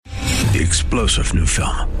the explosive new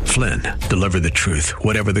film, Flynn, deliver the truth,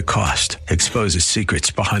 whatever the cost, exposes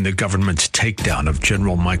secrets behind the government's takedown of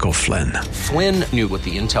General Michael Flynn. Flynn knew what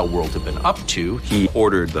the intel world had been up to. He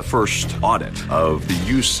ordered the first audit of the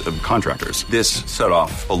use of contractors. This set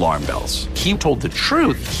off alarm bells. He told the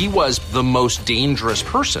truth. He was the most dangerous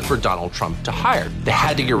person for Donald Trump to hire. They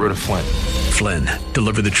had to get rid of Flynn. Flynn,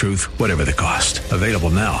 deliver the truth, whatever the cost. Available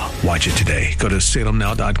now. Watch it today. Go to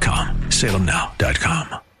salemnow.com.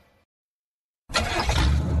 salemnow.com.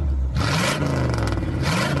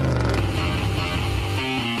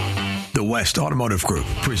 The West Automotive Group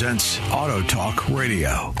presents Auto Talk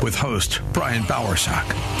Radio with host Brian Bowersock.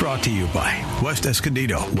 Brought to you by West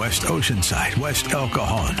Escondido, West Oceanside, West El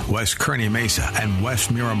Cajon, West Kearney Mesa, and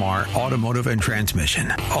West Miramar Automotive and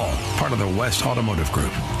Transmission. All part of the West Automotive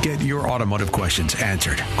Group. Get your automotive questions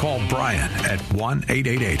answered. Call Brian at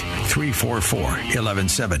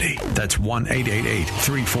 1-888-344-1170. That's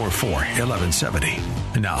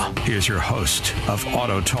 1-888-344-1170. Now, here's your host of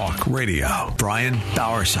Auto Talk Radio, Brian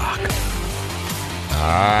Bowersock. All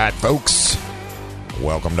right, folks.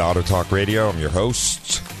 Welcome to Auto Talk Radio. I'm your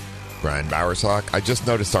host, Brian Bowersock. I just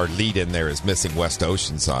noticed our lead in there is missing West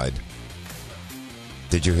Oceanside.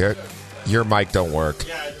 Did you hear it? Your mic don't work.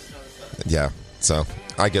 Yeah, I just noticed that. Yeah, so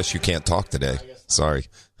I guess you can't talk today. Sorry.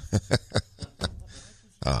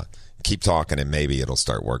 Keep talking and maybe it'll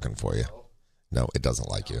start working for you. No, it doesn't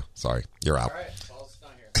like you. Sorry. You're out. All right, Paul's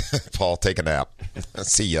not here. Paul, take a nap.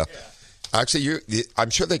 See ya. Yeah. Actually, I'm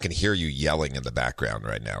sure they can hear you yelling in the background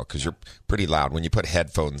right now because you're pretty loud. When you put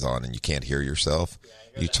headphones on and you can't hear yourself,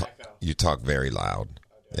 you talk very loud.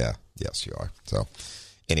 Yeah, yes, you are. So,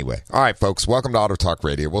 anyway, all right, folks, welcome to Auto Talk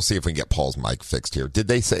Radio. We'll see if we can get Paul's mic fixed here. Did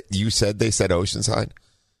they say they said Oceanside?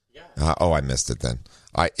 Yeah. I missed it then.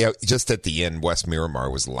 Just at the end, West Miramar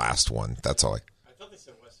was the last one. That's all. I thought they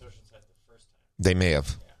said West Oceanside the first time. They may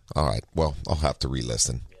have. Yeah. All right. Well, I'll have to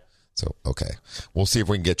re-listen. So, okay. We'll see if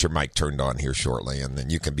we can get your mic turned on here shortly, and then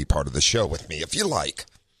you can be part of the show with me if you like.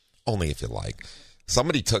 Only if you like.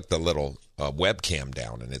 Somebody took the little webcam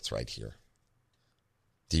down, and it's right here.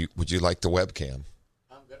 Would you like the webcam?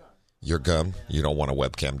 I'm good on it. You're good? Yeah. You don't want a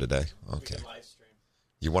webcam today? Okay. Live stream.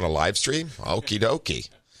 You want a live stream? Okie dokie.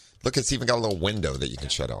 Look, it's even got a little window that you can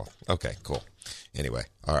shut off. Okay, cool. Anyway,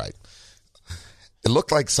 all right. It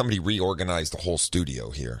looked like somebody reorganized the whole studio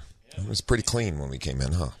here. It was pretty clean when we came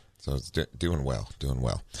in, huh? So it's doing well.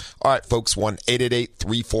 All right, folks,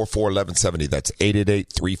 1-888-344-1170. That's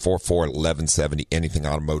 888-344-1170. Anything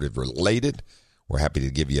automotive related, we're happy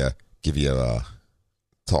to give you a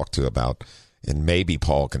talk to about, and maybe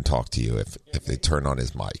Paul can talk to you if they turn on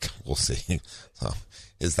his mic. We'll see. So,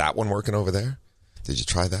 is that one working over there? Did you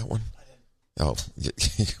try that one? Oh, you're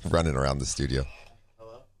running around the studio.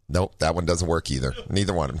 Nope, that one doesn't work either.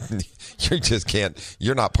 Neither one. You just can't.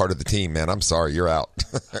 You're not part of the team, man. I'm sorry. You're out.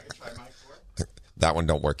 That one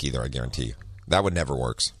don't work either, I guarantee you. That one never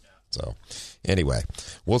works. So, anyway,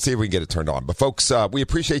 we'll see if we can get it turned on. But, folks, we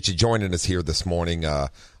appreciate you joining us here this morning.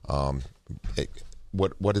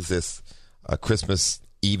 What is this? Christmas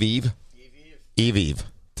Eve? Eve.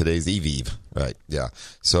 Today's Eve. Right, yeah.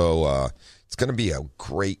 So, it's going to be a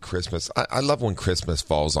great Christmas. I love when Christmas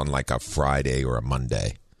falls on like a Friday or a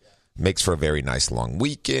Monday. Makes for a very nice long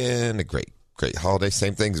weekend, a great holiday.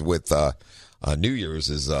 Same things with New Year's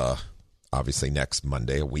is obviously next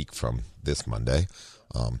Monday, a week from this Monday.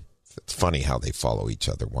 It's funny how they follow each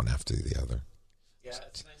other one after the other. Yeah,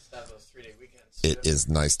 it's nice to have those 3-day weekends. It is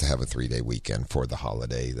nice to have a 3-day weekend for the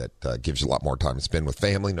holiday that gives you a lot more time to spend with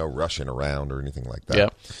family, no rushing around or anything like that.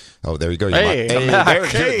 Yep. Oh, there you go.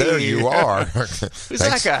 There you are. Who's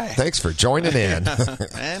that guy? Thanks for joining in.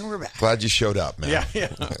 And we're back. Glad you showed up, man. Yeah.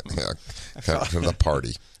 Come to the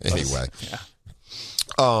party. Anyway.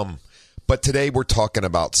 Yeah. But today we're talking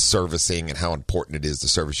about servicing and how important it is to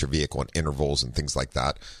service your vehicle in intervals and things like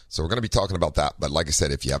that. So we're going to be talking about that. But like I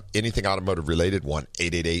said, if you have anything automotive related,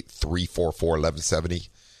 1-888-344-1170.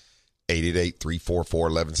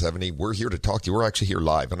 888-344-1170. We're here to talk to you. We're actually here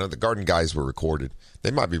live. I know the Garden Guys were recorded.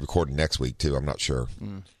 They might be recording next week, too. I'm not sure.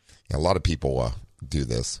 Yeah, a lot of people do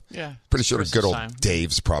this. Yeah. Pretty sure Christmas good old time.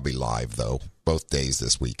 Dave's probably live, though. Both days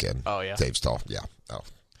this weekend. Oh, yeah. Dave's talk. Yeah. Oh.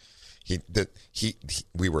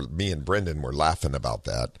 Me and Brendan were laughing about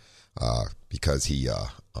that because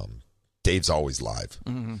Dave's always live.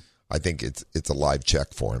 Mm-hmm. I think it's a live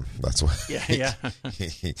check for him. That's why. Yeah.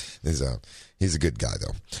 He's a good guy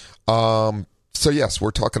though. So yes,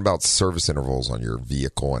 we're talking about service intervals on your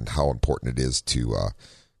vehicle and how important it is to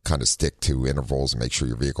kind of stick to intervals and make sure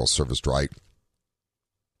your vehicle's serviced right.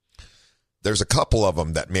 There's a couple of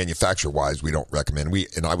them that manufacturer-wise we don't recommend.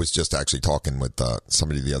 And I was just actually talking with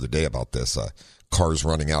somebody the other day about this. cars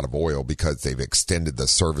running out of oil because they've extended the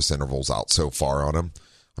service intervals out so far on them.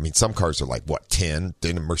 I mean, some cars are like, 10?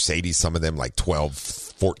 Then Mercedes, some of them like 12,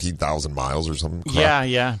 14,000 miles or something. Crap.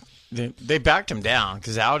 Yeah. They backed him down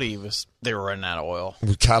because Audi they were running out of oil.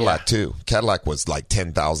 Cadillac too. Cadillac was like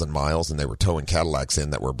 10,000 miles, and they were towing Cadillacs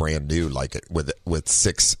in that were brand new, like with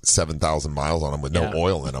 6,000-7,000 miles on them with no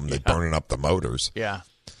oil in them. They're burning up the motors. Yeah.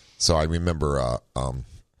 So I remember an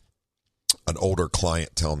older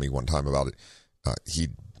client telling me one time about it.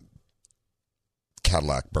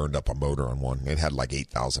 Cadillac burned up a motor on one. It had like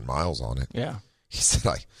 8,000 miles on it. Yeah. He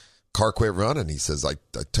said, car quit running. He says, I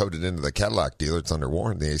towed it into the Cadillac dealer. It's under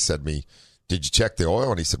warranty. He said to me, did you check the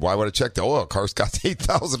oil? And he said, why would I check the oil? Car's got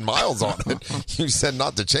 8,000 miles on it. You said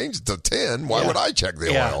not to change it to 10. Why would I check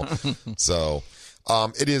the oil? So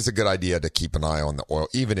it is a good idea to keep an eye on the oil.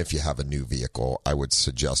 Even if you have a new vehicle, I would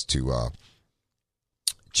suggest to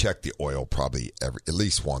check the oil probably at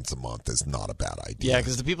least once a month is not a bad idea. Yeah,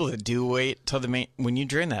 because the people that do wait till when you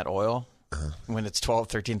drain that oil, when it's 12,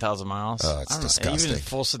 13,000 miles, it's disgusting. Even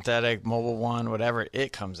full synthetic, Mobil 1, whatever,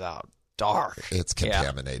 it comes out dark. It's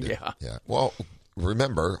contaminated. Yeah. Well,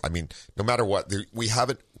 remember, I mean, no matter what, we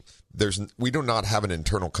do not have an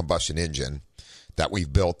internal combustion engine that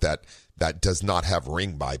we've built that does not have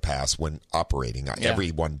ring bypass when operating.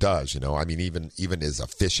 Everyone does, I mean, even as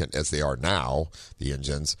efficient as they are now, the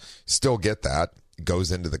engines still get that.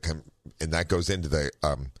 Goes into the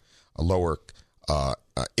a lower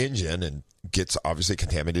engine and gets obviously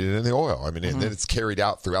contaminated in the oil. I mean, and then it's carried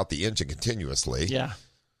out throughout the engine continuously. Yeah.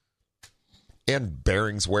 And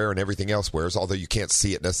bearings wear and everything else wears, although you can't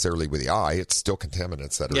see it necessarily with the eye. It's still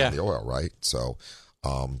contaminants that are in the oil, right? So,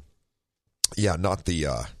 not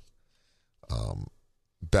the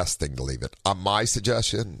best thing to leave it. My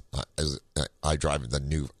suggestion is I drive a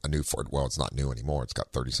new Ford. Well, it's not new anymore. It's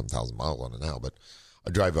got 30-some thousand miles on it now. But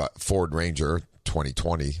I drive a Ford Ranger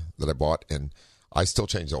 2020 that I bought, and I still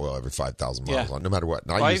change the oil every 5,000 miles on, no matter what.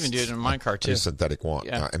 And I even do it in my car, too. I use synthetic one.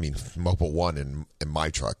 Yeah. I mean, Mobil 1 in my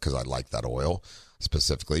truck because I like that oil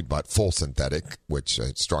specifically, but full synthetic, which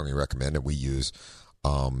I strongly recommend, and we use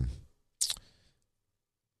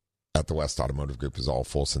at the West Automotive Group is all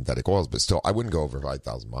full synthetic oils, but still, I wouldn't go over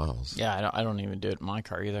 5,000 miles. Yeah, I don't even do it in my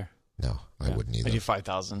car either. No, I wouldn't either. I do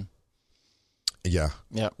 5,000. Yeah.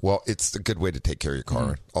 Yeah. Well, it's a good way to take care of your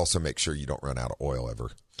car. Also, make sure you don't run out of oil ever.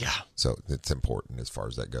 Yeah. So it's important as far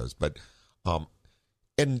as that goes. But,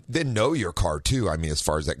 and then know your car too. I mean, as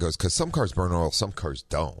far as that goes, because some cars burn oil, some cars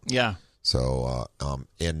don't. Yeah. So,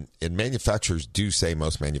 and manufacturers do say,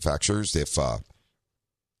 most manufacturers, if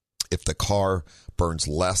the car burns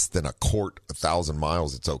less than a quart 1,000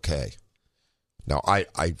 miles, it's okay. Now, I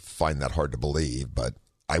find that hard to believe, but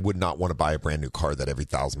I would not want to buy a brand new car that every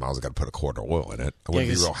 1,000 miles I got to put a quart of oil in it. I wouldn't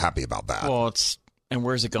be real happy about that. Well, and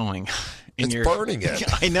where's it going? Burning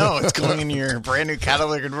it. I know, it's going in your brand new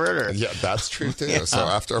catalytic converter. Yeah, that's true too. Yeah. So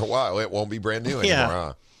after a while, it won't be brand new anymore.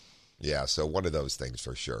 Huh? Yeah. So one of those things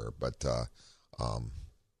for sure. But,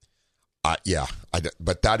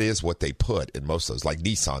 but that is what they put in most of those. Like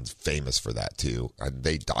Nissan's famous for that too, and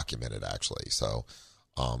they document it actually. So,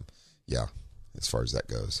 as far as that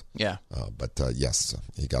goes. Yeah. Yes,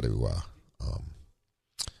 you got to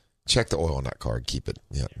check the oil on that car and keep it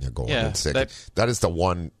going. Yeah, that is the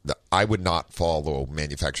one that I would not follow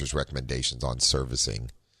manufacturer's recommendations on servicing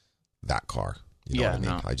that car. You know what I mean?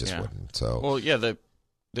 No, I just wouldn't. So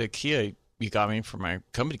the Kia you got me for my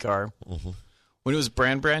company car, when it was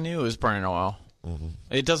brand new, it was burning oil.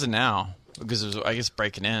 It does it now because it was, I guess,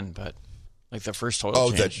 breaking in, but like the first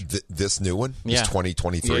oil change. This new one is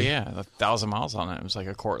 2023? Yeah, 1,000 miles on it. It was like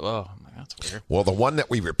a quart low. I'm like, that's weird. Well, the one that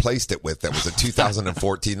we replaced it with, that was a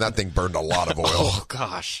 2014, that thing burned a lot of oil. Oh,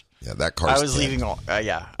 gosh. Yeah, that car. I was leaving,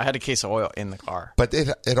 I had a case of oil in the car. But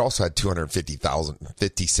it also had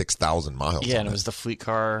 56,000 miles. Yeah, and it was the fleet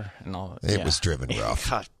car and all. It was driven rough. It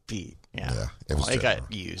got beat. Yeah, it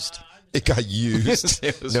got used. It got used.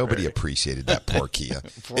 Nobody appreciated that poor Kia.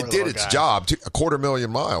 It did its job.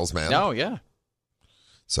 250,000 miles, man. Oh, yeah.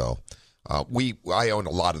 So I own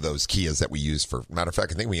a lot of those Kias that we use for. Matter of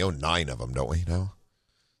fact, I think we own 9 of them, don't we? No,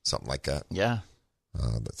 something like that. Yeah.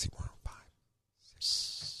 Let's see, 1, 5,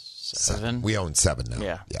 6, 7. 7. We own 7 now.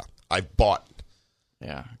 Yeah. I bought.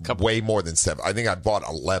 Yeah, way more than 7. I think I bought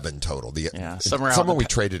 11 total. Some we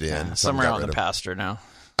traded in. Yeah, some are out in the pasture now.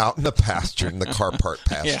 Out in the pasture, in the car park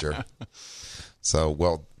pasture. Yeah. So,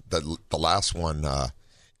 well, the last one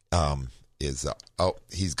is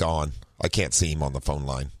he's gone. I can't see him on the phone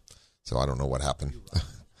line, so I don't know what happened.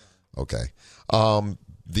 Okay, some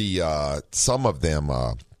of them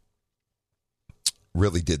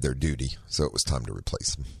really did their duty, so it was time to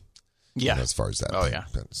replace them. Yeah, as far as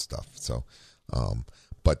that stuff. So,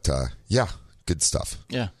 But yeah, good stuff.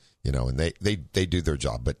 Yeah. You know, and they do their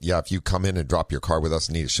job. But yeah, if you come in and drop your car with us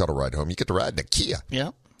and need a shuttle ride home, you get to ride in a Kia.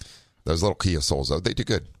 Yeah. Those little Kia Souls, though, they do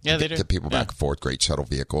good. Yeah, they do. Get people back and forth. Great shuttle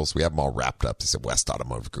vehicles. We have them all wrapped up. It's a West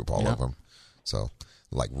Automotive Group, all of them. So,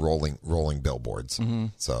 like rolling billboards. Mm-hmm.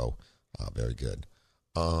 So, very good.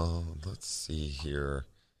 Let's see here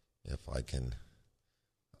if I can.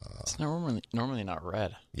 It's normally not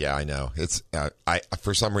red. Yeah, I know. It's I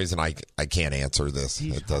for some reason I can't answer this.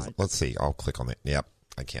 It does. Let's see. I'll click on it. Yep,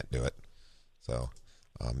 I can't do it. So,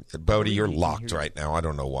 Bodie, you're locked right now. I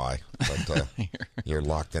don't know why, but you're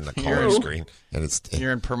locked in the car screen, and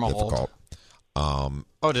you're in perma difficult.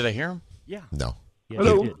 Oh, did I hear him? Yeah. No. Yeah,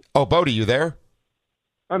 Hello. Oh, Bodie, you there?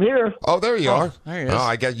 I'm here. Oh, there you are. There he is. Oh,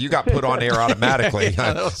 I guess you got put on air automatically.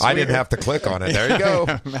 I didn't have to click on it. There you go.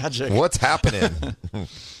 Magic. What's happening?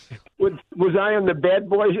 Was I on the Bad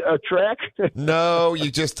Boys track? No,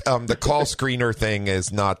 you just the call screener thing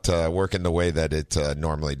is not working the way that it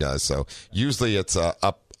normally does. So usually it's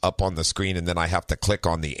up on the screen, and then I have to click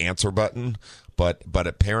on the answer button. But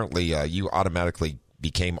apparently you automatically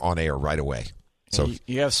became on air right away. So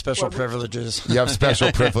you have special privileges. You have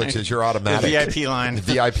special privileges. You're automatic. The VIP line. The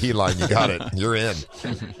VIP line. You got it. You're in.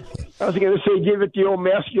 I was going to say, give it the old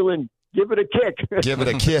masculine. Give it a kick. Give it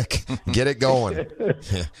a kick. Get it going. Get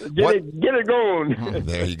it going.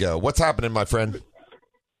 There you go. What's happening, my friend?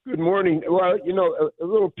 Good morning. Well, you know, a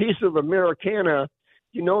little piece of Americana.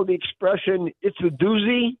 You know the expression, it's a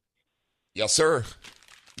doozy? Yes, sir.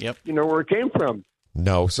 Yep. You know where it came from?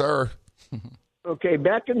 No, sir. Okay,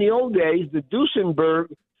 back in the old days, the Duesenberg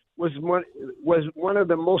was one of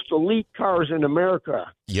the most elite cars in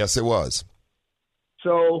America. Yes, it was.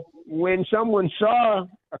 So when someone saw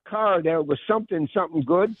a car that was something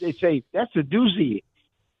good, they'd say, that's a doozy.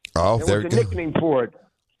 Oh, there there was you a go. nickname for it.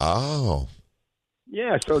 Oh.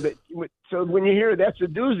 Yeah, so when you hear that's a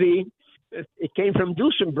doozy, it came from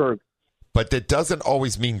Duesenberg. But it doesn't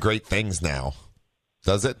always mean great things now,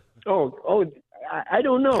 does it? Oh, I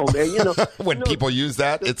don't know. You know, when people use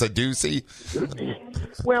that, it's a doozy.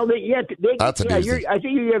 Well, That's a doozy. I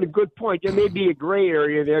think you got a good point. There may be a gray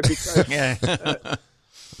area there because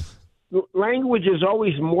language is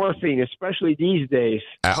always morphing, especially these days.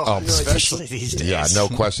 Especially these days. Yeah, no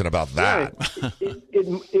question about that. Yeah,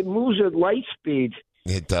 it moves at light speed.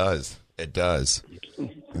 It does. It does.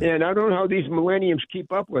 And I don't know how these millenniums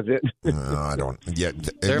keep up with it. I don't. Yeah,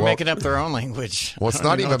 they're making up their own language. Well, it's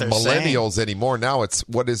not even millennials saying. anymore. Now it's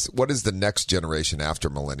what is the next generation after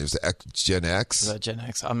millennials? Gen X? Is that Gen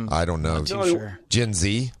X? I don't know. Not too sure. Gen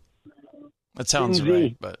Z? That sounds Gen Z.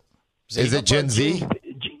 right, but Is it Gen Z?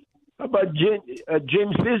 How about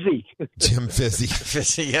Jim Fizzy? Jim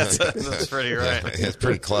Fizzy. Yes, that's pretty right. Yeah, it's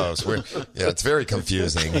pretty close. It's very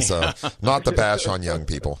confusing. So not to bash on young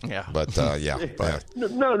people. Yeah. But yeah.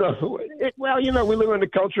 No. Well, you know, we live in a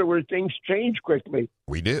culture where things change quickly.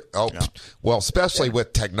 We do. Oh, yeah. Well, especially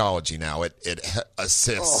with technology now, it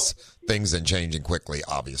assists things in changing quickly,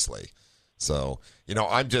 obviously. So, you know,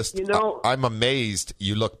 I'm amazed.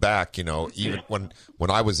 You look back, you know, even when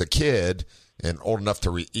I was a kid and old enough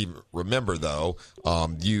to even remember, though,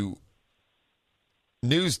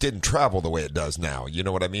 news didn't travel the way it does now. You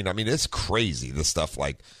know what I mean? I mean, it's crazy, the stuff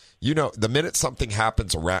like, you know, the minute something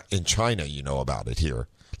happens around in China, you know about it here.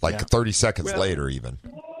 Like 30 seconds later, even.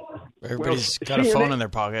 Everybody's got a phone in their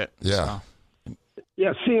pocket. Yeah. So.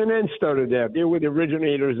 Yeah, CNN started that. They were the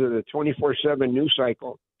originators of the 24/7 news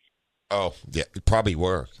cycle. Oh, yeah, it probably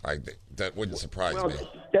were. That wouldn't surprise me.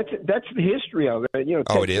 That's the history of it. You know,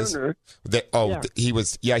 Ted it is? Turner, He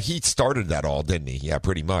was. Yeah, he started that all, didn't he? Yeah,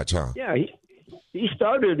 pretty much, huh? Yeah, he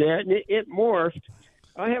started that, and it morphed.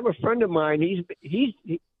 I have a friend of mine. He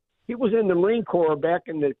was in the Marine Corps back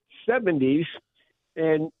in the 70s,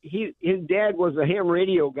 and his dad was a ham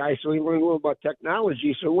radio guy, so he learned a little about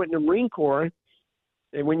technology. So he went in the Marine Corps,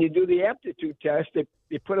 and when you do the aptitude test,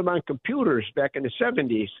 they put him on computers back in the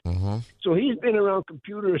 70s. Mm-hmm. So he's been around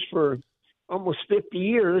computers for almost 50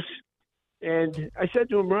 years. And I said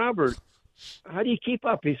to him, Robert, how do you keep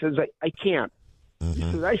up? He says, I can't. Mm-hmm.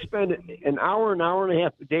 He says, I spend an hour and a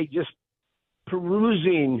half a day just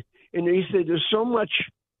perusing. And he said, there's so much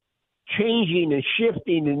changing and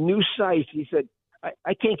shifting and new sites. He said,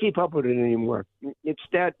 I can't keep up with it anymore. It's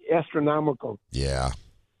that astronomical. Yeah.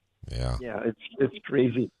 Yeah, it's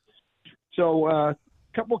crazy. So a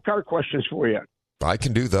couple car questions for you. I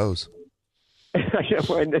can do those. That's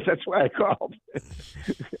why I called.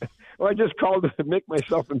 Well, I just called to make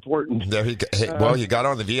myself important. There you go. Hey, well, you got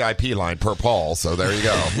on the VIP line per Paul, so there you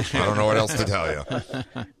go. I don't know what else to tell you.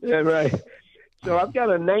 Yeah, right. So I've got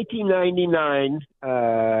a 1999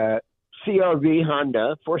 CRV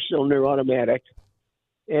Honda, 4-cylinder automatic,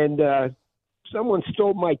 and someone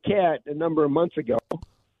stole my cat a number of months ago.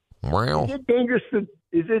 Wow. Is it dangerous to?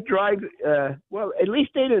 Is it drive? Well, at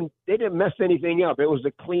least they didn't mess anything up. It was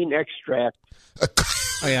a clean extract.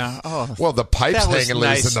 Oh, yeah. Oh, Well, the pipes that was hanging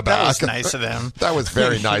nice. loose in the back. That was nice of them. That was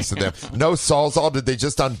very nice of them. No Sawzall. Did they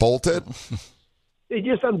just unbolt it? They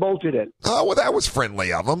just unbolted it. Oh, well, that was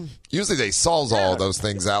friendly of them. Usually they Sawzall those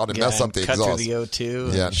things out and mess up the cut exhaust. through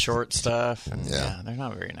the O2 and short stuff. And, yeah, they're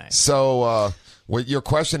not very nice. So, your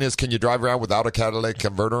question is, can you drive around without a catalytic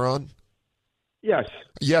converter on? Yes.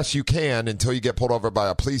 Yes, you can until you get pulled over by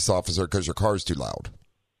a police officer because your car's too loud.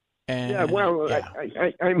 And, Yeah. Well, yeah.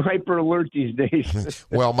 I'm hyper alert these days.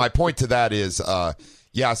 Well, my point to that is,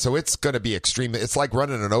 so it's going to be extreme. It's like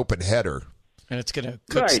running an open header. And it's going to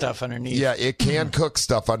cook Right. stuff underneath. Yeah, it can cook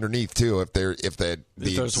stuff underneath too if If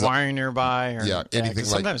there's wiring nearby. Or, anything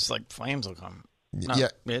 'cause like- sometimes like flames will come. No, Yeah.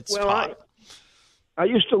 It's Well, hot. I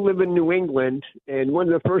used to live in New England, and one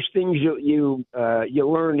of the first things you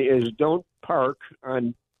learn is don't park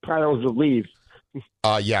on piles of leaves.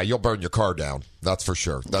 You'll burn your car down. That's for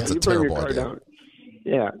sure. That's a You burn terrible your car idea. down.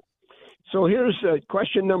 Yeah. So here's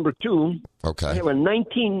question number 2. I Okay, have a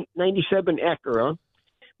 1997 Acura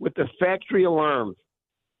with the factory alarm.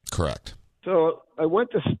 correct. So I went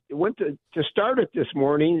to start it this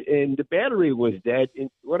morning, and the battery was dead. And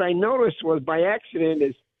what I noticed was by accident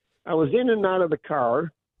is I was in and out of the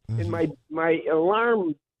car, and my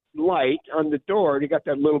alarm light on the door, they got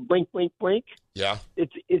that little blink, blink, blink. Yeah.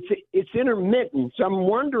 It's intermittent. So I'm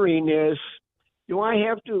wondering is, do I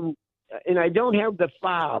have to? And I don't have the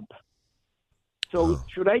fob. So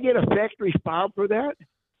should I get a factory fob for that?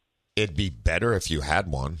 It'd be better if you had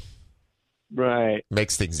one. Right.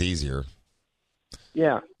 Makes things easier.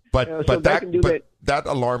 Yeah. But so I can do that. that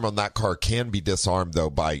alarm on that car can be disarmed though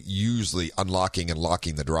by usually unlocking and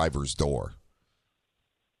locking the driver's door.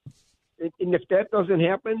 And if that doesn't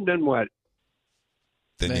happen, then what?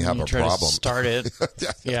 Then you have a try to problem. start it.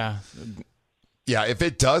 Yeah. Yeah, if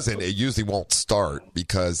it doesn't, it usually won't start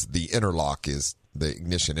because the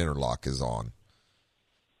ignition interlock is on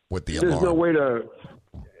with the There's alarm. no way to.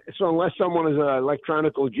 So unless someone is an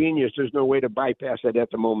electronical genius, there's no way to bypass it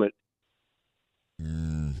at the moment.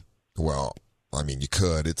 Well, I mean, you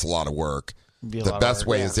could. It's a lot of work. Be a The lot of best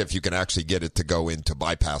work. way is if you can actually get it to go into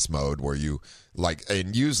bypass mode where you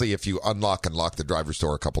and usually if you unlock and lock the driver's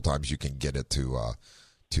door a couple times, you can get it to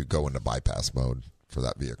go into bypass mode for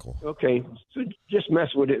that vehicle. Okay, so just mess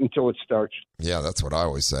with it until it starts. Yeah, that's what I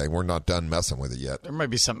always say. We're not done messing with it yet. There might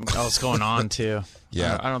be something else going on too.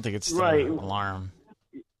 Yeah. I don't think it's the Right. alarm.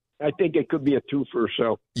 I think it could be a twofer.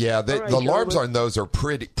 So Yeah, All right, the alarms gentlemen. on those are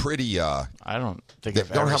pretty. I don't think They I've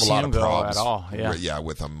don't ever have a seen lot of them go problems at all. Yeah.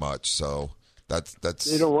 with them much. So that's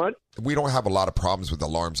you know what? we don't have a lot of problems with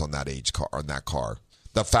alarms on that car.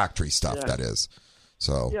 The factory stuff Yeah. that is.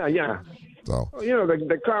 So Yeah. so Well, you know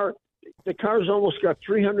the car's almost got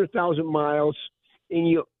 300,000 miles, and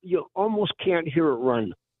you almost can't hear it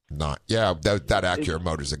run. that Acura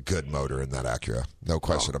motor's a good motor in that Acura. No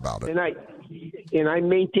question about it. And I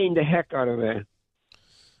maintain the heck out of that.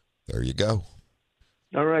 There you go.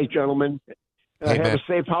 All right, gentlemen. Hey, have man. a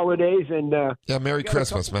safe holidays and Yeah, Merry got a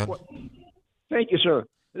Christmas, man. thank you, sir.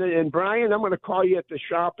 And Brian, I'm going to call you at the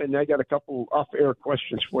shop, and I got a couple off-air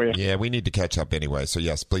questions for you. Yeah, we need to catch up anyway. So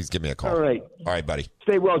yes, please give me a call. All right. All right, buddy.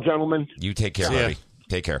 Stay well, gentlemen. You take care, See ya. buddy.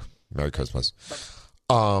 Take care. Merry Christmas.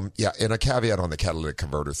 And a caveat on the catalytic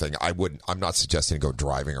converter thing. I'm not suggesting to go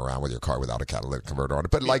driving around with your car without a catalytic converter on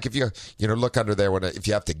it. But like if you look under there if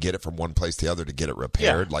you have to get it from one place to the other to get it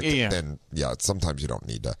repaired, then sometimes you don't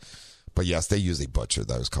need to. But yes, they usually butcher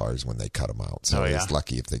those cars when they cut them out. So it's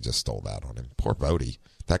lucky if they just stole that on him. Poor Bodie.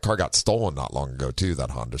 That car got stolen not long ago too.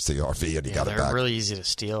 That Honda CR-V, and he got it They're back. really easy to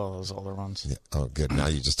steal, those older ones. Yeah. Oh, good. Now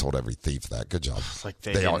you just told every thief that. Good job. Like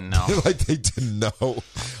they didn't know. Like they didn't know. Well,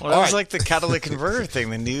 that was like the catalytic converter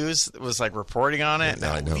thing. The news was like reporting on it.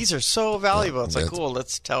 Yeah, I know. These are so valuable. It's like, It's- cool,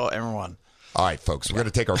 let's tell everyone. All right, folks, we're going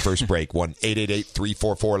to take our first break.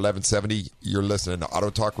 1-888-344-1170. You're listening to Auto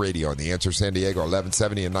Talk Radio on The Answer San Diego,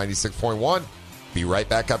 1170 and 96.1. Be right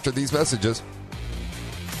back after these messages.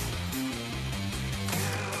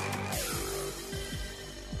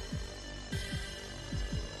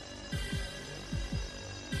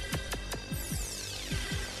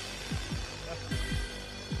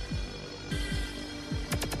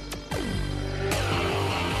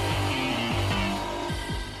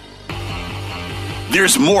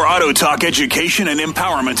 There's more Auto Talk education and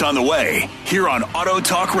empowerment on the way here on Auto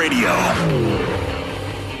Talk Radio.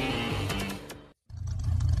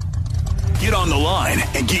 Get on the line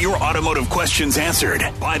and get your automotive questions answered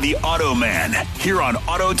by the Auto Man here on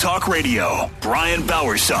Auto Talk Radio. Brian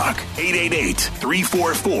Bowersock,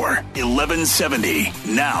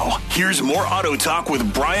 888-344-1170. Now, here's more Auto Talk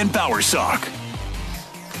with Brian Bowersock.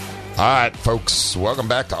 All right, folks, welcome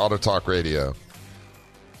back to Auto Talk Radio. It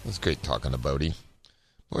was great talking to Bodie.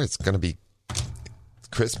 Boy, it's going to be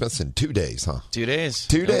Christmas in 2 days, huh? 2 days.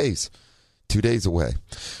 2 days. 2 days away.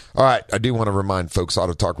 All right, I do want to remind folks,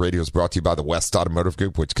 Auto Talk Radio is brought to you by the West Automotive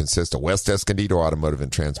Group, which consists of West Escondido Automotive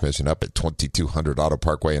and Transmission up at 2200 Auto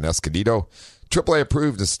Parkway in Escondido. AAA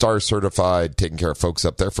approved and star certified, taking care of folks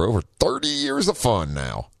up there for over 30 years of fun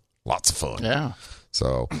now. Lots of fun. Yeah.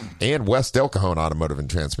 So, and West El Cajon Automotive and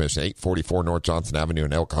Transmission, 844 North Johnson Avenue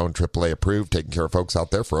in El Cajon, AAA approved, taking care of folks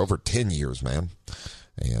out there for over 10 years, man.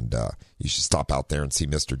 And you should stop out there and see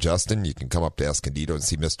Mr. Justin. You can come up to Escondido and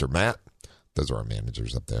see Mr. Matt. Those are our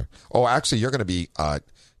managers up there. Oh, actually, you're going to be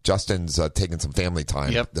Justin's taking some family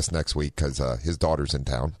time this next week because his daughter's in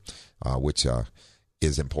town, which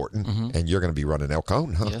is important. Mm-hmm. And you're going to be running El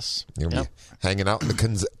Cajon, huh? Yes. You're going to be hanging out in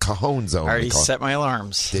the Cajon zone. I already set my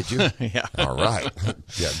alarms. Did you? Yeah. All right.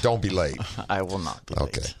 Yeah, don't be late. I will not be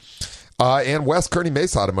late. Okay. And West Kearney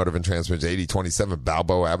Mesa Automotive and Transmission, 8027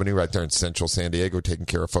 Balboa Avenue, right there in central San Diego, taking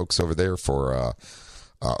care of folks over there for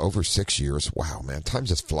over 6 years. Wow, man, time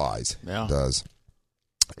just flies. Yeah. It does.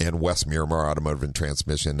 And West Miramar Automotive and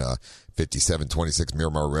Transmission, 5726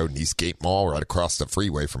 Miramar Road in Eastgate Mall, right across the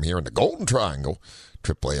freeway from here in the Golden Triangle.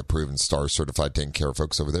 AAA approved and star certified, taking care of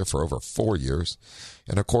folks over there for over 4 years.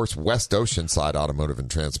 And, of course, West Oceanside Automotive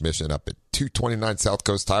and Transmission up at 229 South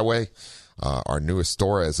Coast Highway. Our newest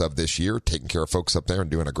store as of this year, taking care of folks up there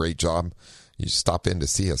and doing a great job. You stop in to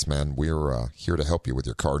see us, man. We're here to help you with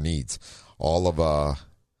your car needs. All of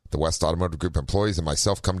the West Automotive Group employees and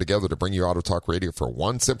myself come together to bring you Auto Talk Radio for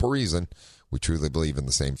one simple reason. We truly believe in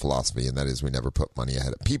the same philosophy, and that is we never put money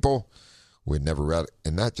ahead of people. We'd never,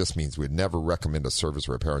 and that just means we'd never recommend a service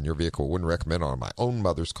or repair on your vehicle. Wouldn't recommend on my own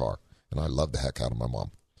mother's car, and I love the heck out of my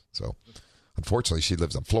mom. So, unfortunately, she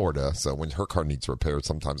lives in Florida, so when her car needs repaired,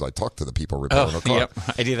 sometimes I talk to the people repairing her car. Yep,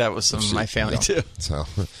 I do that with some of my family too. So,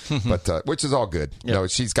 but which is all good. Yep. You know,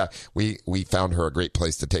 she's got. We found her a great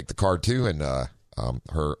place to take the car to, and her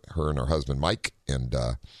and her husband Mike, and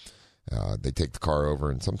they take the car over,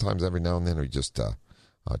 and sometimes every now and then we just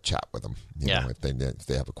chat with them. You know, if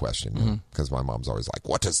they have a question, because my mom's always like,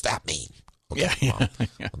 "What does that mean?" Okay, Mom,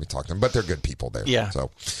 let me talk to them. But they're good people there. Yeah.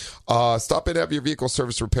 So stop in, have your vehicle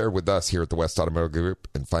service repaired with us here at the West Automotive Group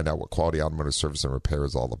and find out what quality automotive service and repair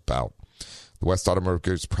is all about. The West Automotive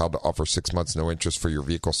Group is proud to offer 6 months no interest for your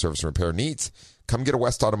vehicle service and repair needs. Come get a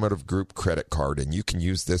West Automotive Group credit card, and you can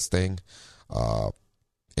use this thing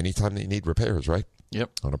anytime that you need repairs, right?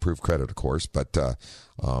 Yep. On approved credit, of course. But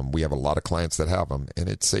we have a lot of clients that have them, and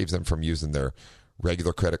it saves them from using their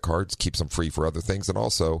regular credit cards, keeps them free for other things, and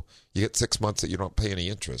also you get 6 months that you don't pay any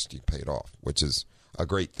interest. You can pay it off, which is a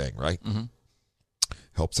great thing, right? Mm-hmm.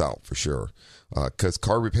 Helps out for sure. Because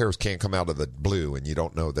car repairs can't come out of the blue, and you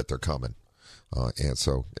don't know that they're coming. And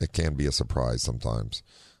so it can be a surprise sometimes.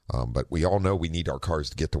 But we all know we need our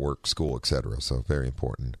cars to get to work, school, etc. So very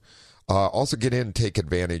important. Also get in and take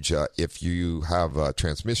advantage if you have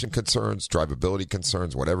transmission concerns, drivability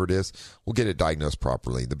concerns, whatever it is, we'll get it diagnosed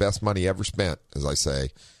properly. The best money ever spent, as I say,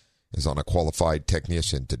 is on a qualified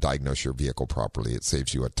technician to diagnose your vehicle properly. It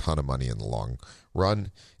saves you a ton of money in the long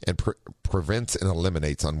run and prevents and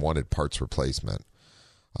eliminates unwanted parts replacement.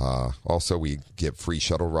 Also, we give free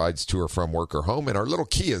shuttle rides to or from work or home in our little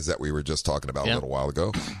Kias that we were just talking about a little while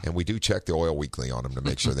ago. And we do check the oil weekly on them to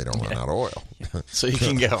make sure they don't run out of oil. So you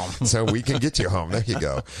can get home. So we can get you home. There you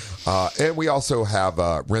go. And we also have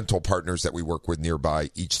rental partners that we work with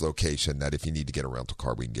nearby each location that if you need to get a rental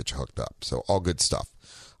car, we can get you hooked up. So all good stuff.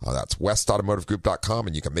 That's westautomotivegroup.com,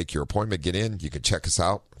 and you can make your appointment, get in. You can check us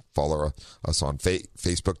out, follow us on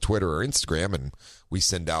Facebook, Twitter, or Instagram, and we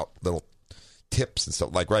send out little tips and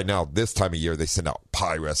stuff. Like right now, this time of year, they send out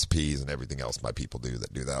pie recipes and everything else my people do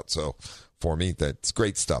that. So for me, that's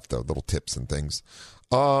great stuff, though, little tips and things.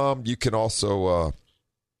 You can also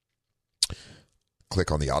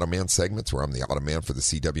click on the Automan segments where I'm the Automan for the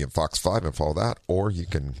CW and Fox 5 and follow that. Or you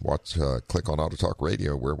can click on Auto Talk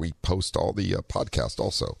Radio where we post all the podcasts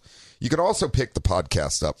also. You can also pick the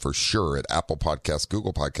podcast up for sure at Apple Podcasts,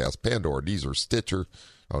 Google Podcasts, Pandora, Deezer, Stitcher.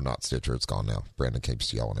 Oh, not Stitcher. It's gone now. Brandon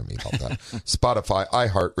keeps yelling at me about that. Spotify,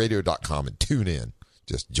 iHeartRadio.com, and tune in.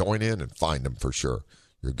 Just join in and find them for sure.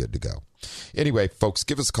 You're good to go. Anyway, folks,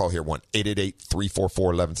 give us a call here,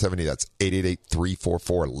 1-888-344-1170. That's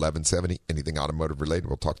 888-344-1170. Anything automotive related,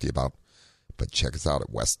 we'll talk to you about. But check us out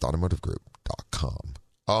at westautomotivegroup.com.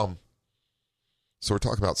 So we're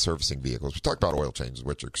talking about servicing vehicles. We talked about oil changes,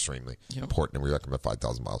 which are extremely important, and we recommend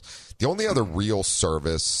 5,000 miles. The only other real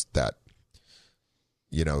service that,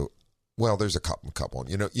 well, there's a couple.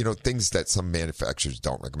 Things that some manufacturers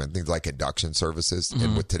don't recommend, things like induction services,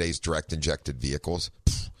 and with today's direct injected vehicles,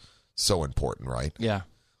 so important, right? Yeah.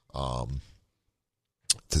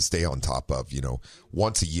 To stay on top of,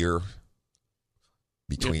 once a year,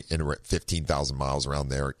 between 15,000 miles around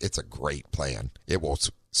there, it's a great plan. It will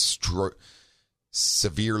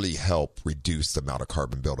severely help reduce the amount of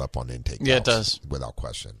carbon buildup on intake. Yeah, it does. Without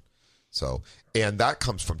question. So, and that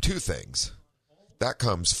comes from two things. That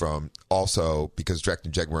comes from also, because direct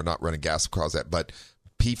inject, we're not running gas across that, but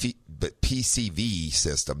PCV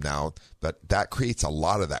system now, but that creates a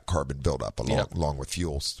lot of that carbon buildup along with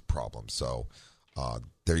fuel problems. So,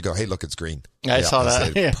 there you go. Hey, look, it's green. I saw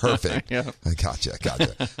that. Yeah. Perfect. Yeah. Gotcha.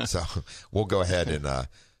 So we'll go ahead and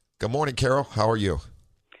good morning, Carol. How are you?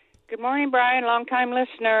 Good morning, Brian. Long-time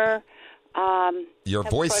listener. Your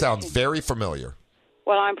voice sounds very familiar.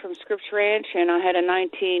 Well, I'm from Scripps Ranch, and I had a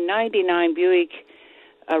 1999 Buick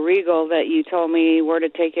Regal that you told me where to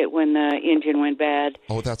take it when the engine went bad.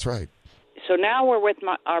 Oh, that's right. So now we're with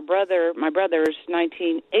my brother's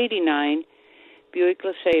 1989 Buick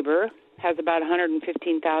LeSabre. Has about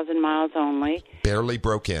 115,000 miles only. Barely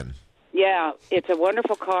broke in. Yeah, it's a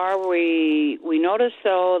wonderful car. We noticed,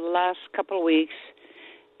 though, the last couple of weeks,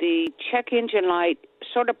 the check engine light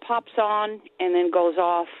sort of pops on and then goes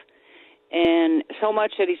off, and so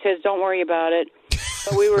much that he says, don't worry about it.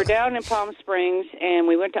 But we were down in Palm Springs, and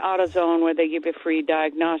we went to AutoZone where they give you free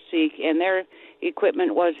diagnostic, and their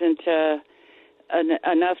equipment wasn't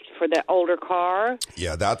enough for the older car.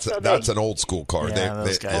 Yeah, that's an old school car. Yeah,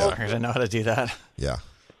 those guys aren't going to know how to do that. Yeah.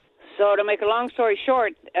 So to make a long story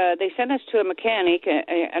short, they sent us to a mechanic,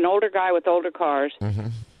 an older guy with older cars,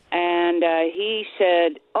 and he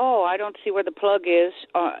said, "Oh, I don't see where the plug is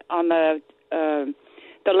on the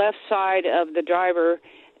left side of the driver."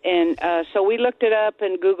 And so we looked it up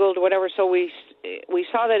and Googled whatever. So we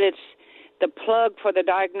saw that it's the plug for the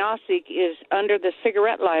diagnostic is under the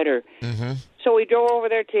cigarette lighter. Mm-hmm. So we drove over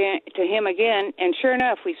there to him again, and sure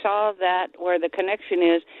enough, we saw that where the connection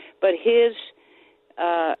is, but his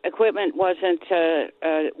equipment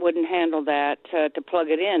wouldn't handle that to plug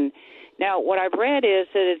it in. Now, what I've read is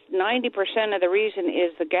that it's 90% of the reason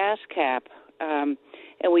is the gas cap. And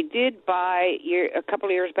we did buy a couple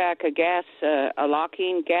of years back a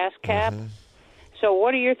locking gas cap. Mm-hmm. So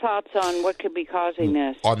what are your thoughts on what could be causing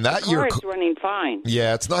this? On that, the car is running fine.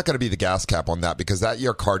 Yeah, it's not going to be the gas cap on that because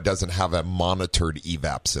your car doesn't have a monitored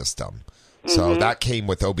evap system. So that came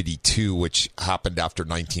with OBD2, which happened after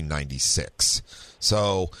 1996.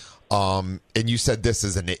 So, and you said this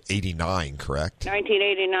is an 89, correct?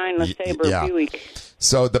 1989 LeSabre Buick.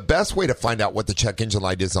 So the best way to find out what the check engine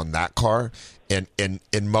light is on that car, and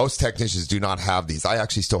most technicians do not have these. I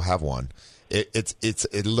actually still have one. It's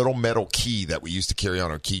a little metal key that we used to carry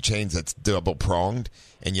on our keychains that's double pronged,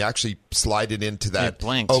 and you actually slide it into that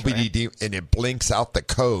OBD, right? And it blinks out the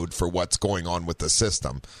code for what's going on with the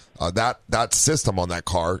system. That system on that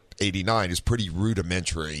car, 89, is pretty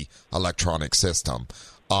rudimentary electronic system.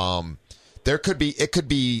 It could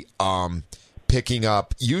be picking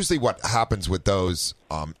up. Usually, what happens with those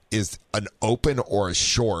is an open or a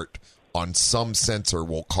short on some sensor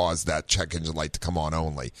will cause that check engine light to come on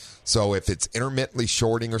only. So if it's intermittently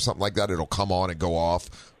shorting or something like that, it'll come on and go off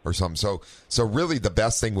or something. So really the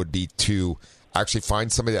best thing would be to actually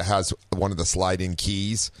find somebody that has one of the slide-in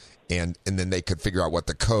keys, and then they could figure out what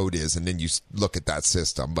the code is, and then you look at that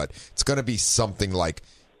system. But it's going to be something like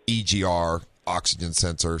EGR, oxygen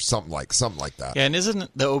sensor, something like that. Yeah, and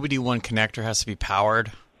isn't the OBD1 connector has to be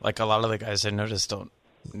powered? Like a lot of the guys I noticed don't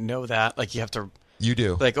know that. Like you have to... You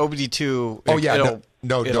do. Like OBD2. Oh, yeah.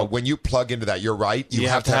 No. When you plug into that, you're right. You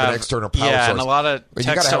have to have an external power source. Yeah, and a lot of techs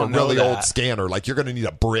you got to have a really old scanner. Like, you're going to need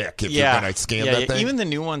a brick if you're going to scan that thing. Even the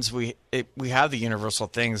new ones, we have the universal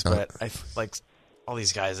things, but like all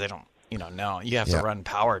these guys, they don't know. You have to run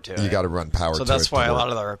power to it. You got to run power to it. So that's why a lot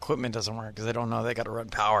of their equipment doesn't work, because they don't know they got to run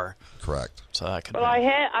power. Correct. So that could. Well, I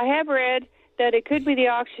have read that it could be the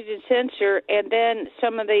oxygen sensor, and then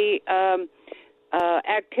some of the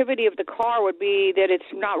activity of the car would be that it's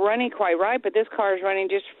not running quite right, but this car is running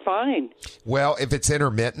just fine. Well, if it's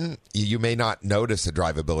intermittent, you may not notice a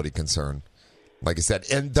drivability concern, like I said.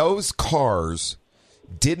 And those cars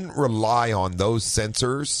didn't rely on those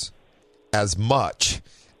sensors as much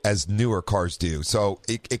as newer cars do. So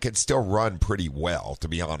it can still run pretty well, to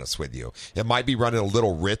be honest with you. It might be running a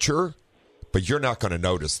little richer, but you're not going to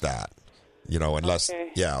notice that. Unless,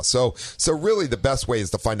 Okay. yeah. So really the best way is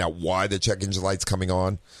to find out why the check engine light's coming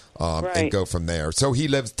on, Right. and go from there. So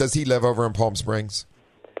does he live over in Palm Springs?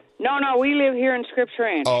 No, we live here in Scripps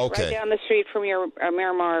Ranch. Oh, okay. Right down the street from your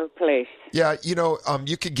Miramar place. Yeah,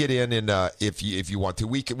 you could get in and if you want to,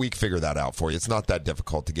 we can figure that out for you. It's not that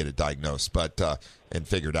difficult to get it diagnosed, but and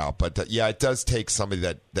figured out. But yeah, it does take somebody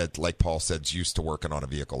that like Paul said, is used to working on a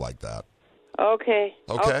vehicle like that. Okay.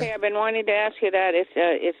 Okay. I've been wanting to ask you that.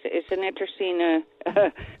 It's an interesting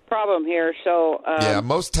problem here. So yeah,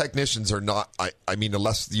 most technicians are not. I mean,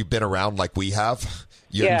 unless you've been around like we have.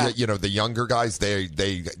 The younger guys,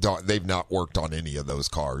 they've not worked on any of those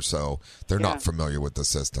cars, so they're not familiar with the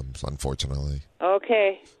systems, unfortunately.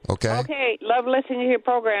 Okay. Love listening to your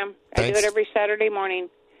program. Thanks. I do it every Saturday morning.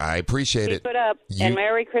 I appreciate it. Keep it up, and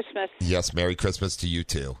Merry Christmas. Yes, Merry Christmas to you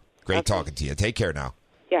too. Great talking to you. Take care now.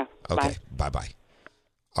 Yeah. Okay. Bye.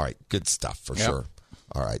 All right. Good stuff for sure.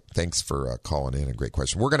 All right. Thanks for calling in. A great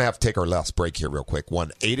question. We're going to have to take our last break here real quick.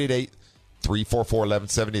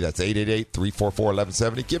 1-888-344-1170. That's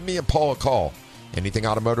 888-344-1170. Give me and Paul a call. Anything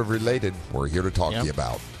automotive related, we're here to talk to you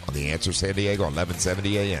about on The Answer San Diego,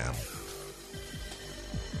 1170 a.m.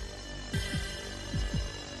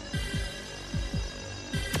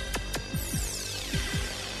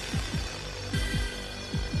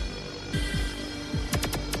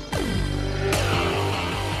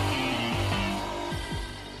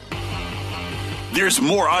 There's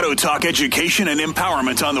more Auto Talk education and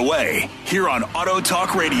empowerment on the way here on Auto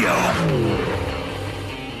Talk Radio.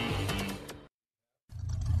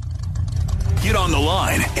 Get on the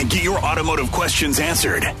line and get your automotive questions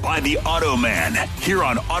answered by the Auto Man here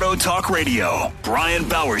on Auto Talk Radio. Brian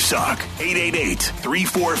Bowersock,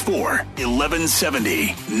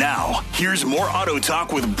 888-344-1170. Now, here's more Auto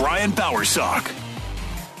Talk with Brian Bowersock.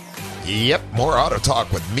 Yep, more Auto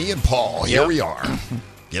Talk with me and Paul. Here we are.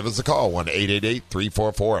 Give us a call,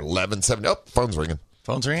 1-888-344-1170. Oh, phone's ringing.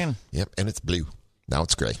 Phone's ringing. Yep, and it's blue. Now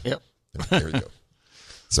it's gray. Yep. There we go.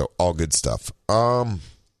 So, all good stuff. So,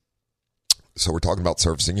 we're talking about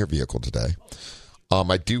servicing your vehicle today.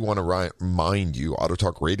 I do want to remind you, Auto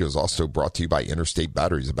Talk Radio is also brought to you by Interstate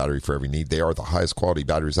Batteries, a battery for every need. They are the highest quality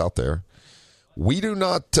batteries out there. We do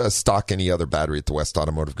not stock any other battery at the West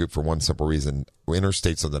Automotive Group for one simple reason.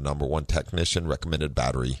 Interstates are the number one technician recommended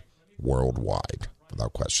battery worldwide.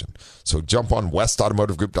 Without question. So jump on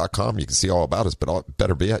westautomotivegroup.com. You can see all about us, but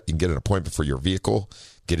better be it, you can get an appointment for your vehicle,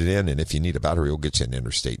 get it in, and if you need a battery, we'll get you an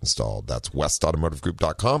Interstate installed. That's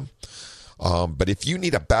westautomotivegroup.com. But if you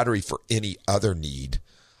need a battery for any other need,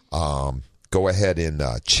 go ahead and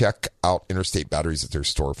check out Interstate Batteries at their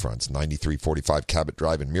storefronts, 9345 Cabot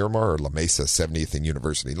Drive in Miramar or La Mesa, 70th and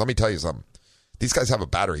University. Let me tell you something. These guys have a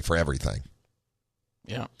battery for everything.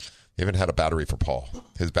 Yeah. Even had a battery for Paul.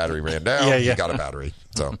 His battery ran down. He got a battery.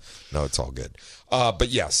 So, no, it's all good. But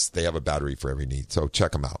yes, they have a battery for every need. So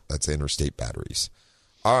check them out. That's Interstate Batteries.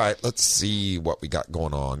 All right, let's see what we got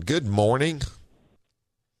going on. Good morning.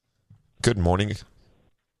 Good morning.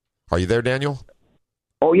 Are you there, Daniel?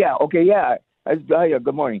 Oh, yeah. Okay, yeah.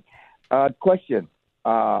 Good morning. Question.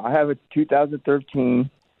 I have a 2013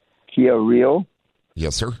 Kia Rio.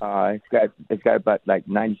 Yes, sir. It's got about like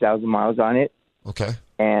 90,000 miles on it. Okay.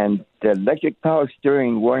 And the electric power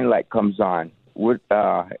steering warning light comes on. Is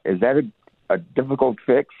that a difficult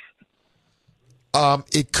fix?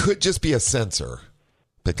 It could just be a sensor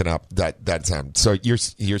picking up that sound. So you're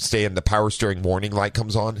saying the power steering warning light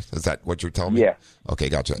comes on? Is that what you're telling me? Yeah. Okay,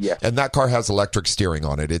 gotcha. Yeah. And that car has electric steering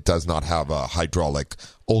on it. It does not have a hydraulic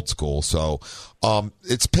old school. So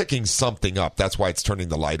it's picking something up. That's why it's turning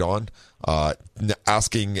the light on.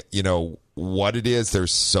 Asking, what it is,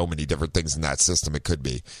 there's so many different things in that system. It could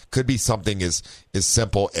be something as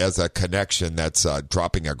simple as a connection that's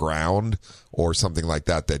dropping aground or something like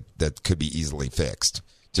that could be easily fixed.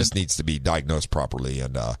 Just needs to be diagnosed properly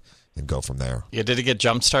and go from there. Yeah, did it get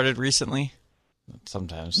jump started recently?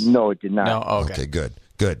 Sometimes. No, it did not. No, okay, good.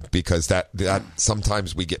 Because that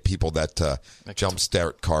sometimes we get people that jump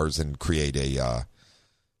start cars and create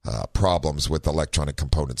problems with electronic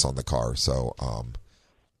components on the car. So,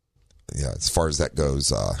 as far as that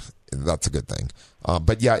goes, that's a good thing.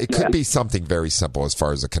 But yeah, it could be something very simple as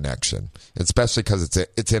far as a connection, especially because it's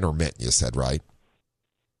intermittent. You said, right?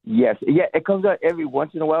 Yes. Yeah, it comes out every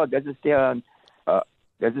once in a while. It doesn't stay on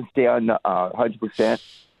 100%,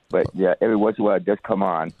 but yeah, every once in a while it does come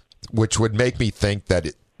on. Which would make me think that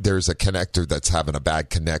there's a connector that's having a bad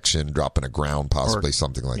connection, dropping a ground, possibly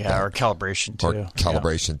something like that. Yeah, or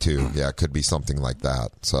calibration too. Yeah, it could be something like that.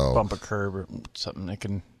 So bump a curb or something that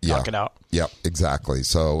can knock it out. Yep, exactly.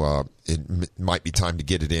 So it might be time to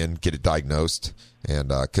get it in, get it diagnosed,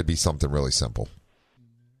 and could be something really simple.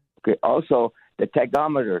 Okay. Also, the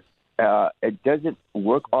tachometer, it doesn't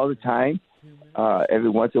work all the time. Every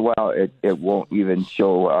once in a while, it won't even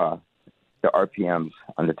show the RPMs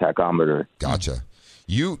on the tachometer. Gotcha.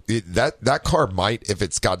 That car might, if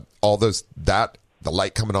it's got all those the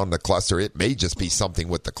light coming on the cluster, it may just be something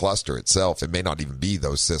with the cluster itself. It may not even be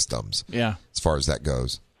those systems. Yeah. As far as that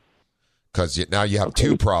goes. Because now you have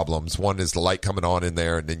two problems. One is the light coming on in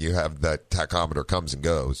there, and then you have that tachometer comes and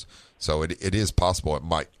goes. So it is possible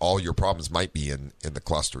all your problems might be in the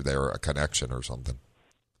cluster there, a connection or something.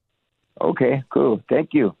 Okay, cool.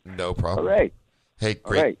 Thank you. No problem. All right. Hey,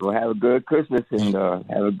 great. All right. Well, have a good Christmas and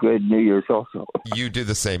have a good New Year's also. You do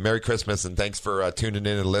the same. Merry Christmas, and thanks for tuning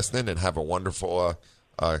in and listening, and have a wonderful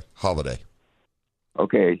holiday.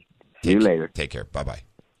 Okay. See you later. Take care. Bye-bye.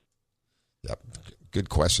 Yep. Good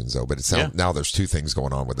questions, though, but it sounds now there's two things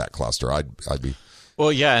going on with that cluster. I'd be... Well,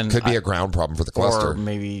 yeah, and could be a ground problem for the cluster. Or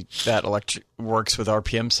maybe that electric works with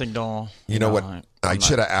RPM signal. You know what? I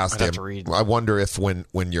should have asked him. I wonder if when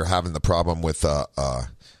you're having the problem with that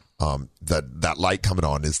light coming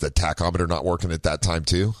on, is the tachometer not working at that time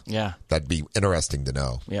too? Yeah, that'd be interesting to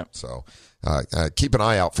know. Yeah. So keep an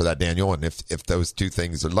eye out for that, Daniel. And if those two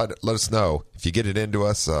things, let us know if you get it into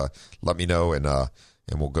us. Let me know, and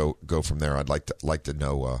we'll go from there. I'd like to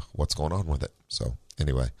know what's going on with it. So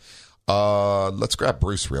anyway. Let's grab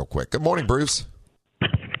Bruce real quick. Good morning, Bruce.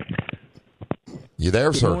 You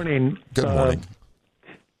there, sir? Good morning. Good morning.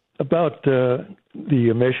 About the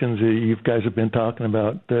emissions that you guys have been talking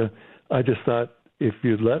about, I just thought if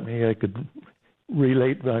you'd let me, I could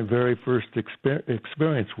relate my very first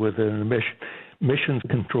experience with an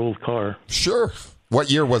emissions-controlled car. Sure.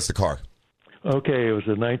 What year was the car? Okay, it was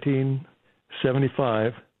a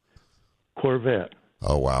 1975 Corvette.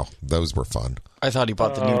 Oh, wow. Those were fun. I thought he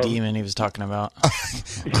bought the new Demon he was talking about.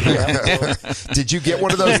 Did you get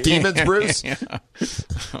one of those Demons, Bruce? Yeah.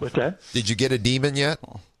 What's that? Did you get a Demon yet?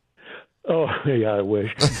 Oh, yeah, I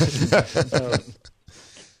wish.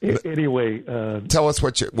 Anyway. Tell us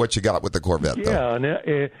what you got with the Corvette, though. Yeah,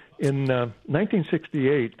 in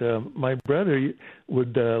 1968, my brother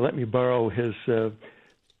would let me borrow his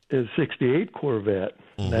 68 Corvette.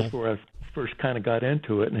 Mm-hmm. That's where I first kind of got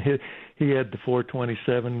into it. And he had the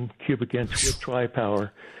 427 cubic inch with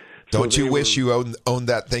tri-power. Don't you wish you owned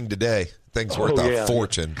that thing today? Thing's worth a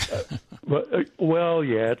fortune. Well,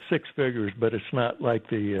 yeah, it's six figures, but it's not like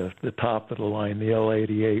the top of the line, the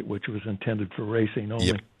L88, which was intended for racing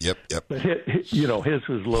only. Yep. But his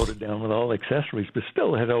was loaded down with all accessories, but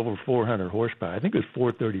still had over 400 horsepower. I think it was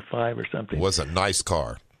 435 or something. It was a nice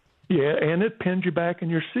car. Yeah, and it pinned you back in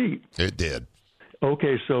your seat. It did.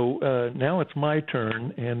 Okay, so now it's my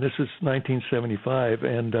turn, and this is 1975,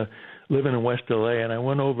 and living in West L.A., and I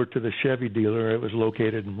went over to the Chevy dealer. It was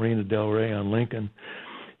located in Marina Del Rey on Lincoln,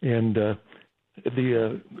 and the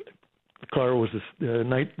car was, as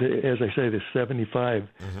I say, the 75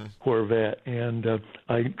 Corvette, and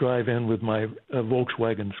I drive in with my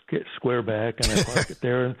Volkswagen Squareback, and I park it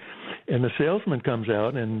there, and the salesman comes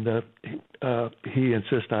out, and he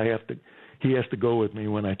insists he has to go with me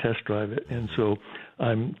when I test drive it. And so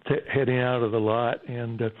I'm heading out of the lot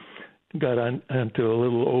and got onto a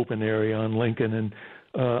little open area on Lincoln, and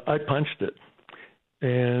I punched it.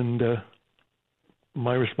 And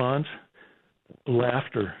my response,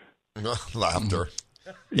 laughter. Laughter.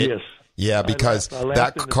 Yes. Yeah, because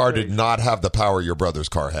that car did not have the power your brother's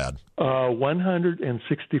car had.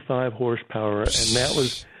 165 horsepower, and that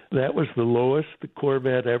was the lowest the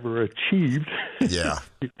Corvette ever achieved. Yeah.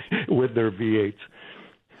 With their V8s.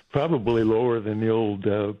 Probably lower than the old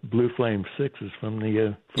Blue Flame 6s from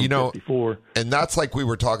 54. And that's like we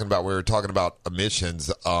were talking about. We were talking about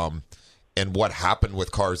emissions and what happened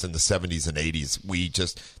with cars in the 70s and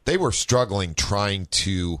 80s. They were struggling trying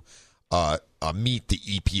to meet the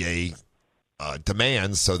EPA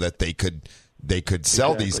demands so that they could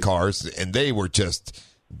sell these cars, and they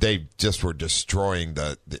just were destroying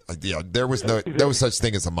there was no such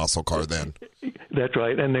thing as a muscle car then. That's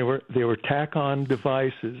right, and they were tack-on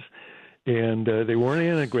devices, and they weren't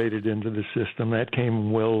integrated into the system. That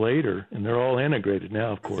came well later, and they're all integrated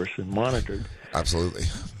now, of course, and monitored. Absolutely.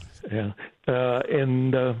 Yeah,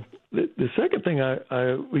 and the second thing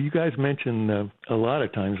you guys mentioned a lot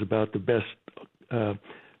of times about the best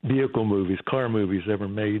vehicle movies, car movies ever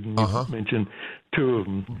made, and you mentioned two of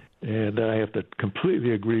them, and I have to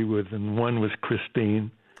completely agree with them. One was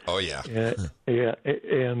Christine. Oh, yeah.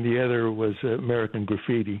 And the other was American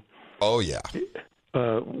Graffiti. Oh, yeah.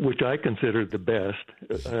 Which I consider the best.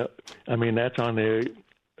 That's on the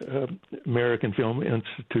American Film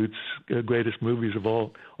Institute's greatest movies of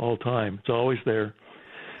all time. It's always there.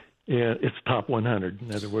 Yeah, it's top 100,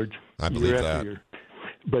 in other words. I believe that. Year.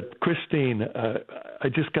 But Christine, I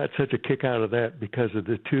just got such a kick out of that because of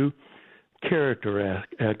the two character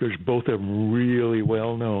actors, both of them really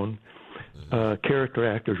well known character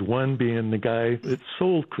actors. One being the guy that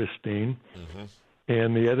sold Christine,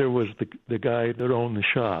 and the other was the guy that owned the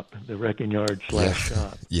shop, the wrecking yard /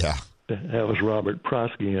 shop. Yeah, that was Robert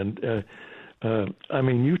Prosky, and I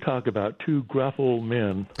mean, you talk about two gruff old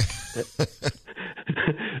men.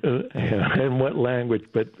 And what language,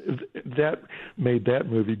 but that made that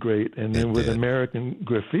movie great. And then with American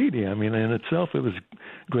Graffiti, I mean, in itself it was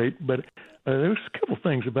great, but there was a couple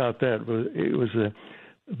things about that. It was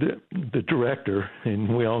the director,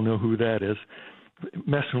 and we all know who that is,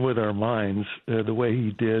 messing with our minds the way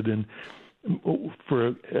he did. And for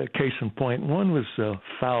a case in point, one was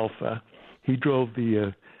Falfa. He drove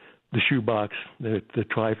the shoebox, the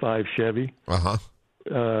Tri-5 Chevy.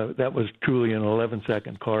 That was truly an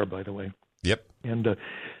 11-second car, by the way. Yep. And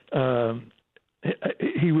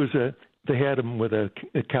he was they had him with a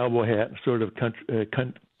cowboy hat and sort of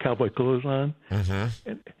cowboy clothes on.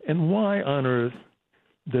 And why on earth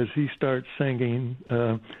does he start singing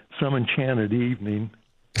Some Enchanted Evening?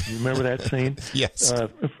 You remember that scene? Yes.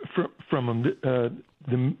 From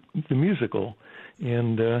the musical.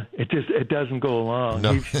 And it doesn't go along.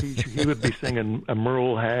 No. He would be singing a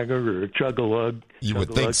Merle Haggard or a Chug-a-Lug. You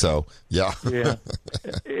would think so, yeah. Yeah.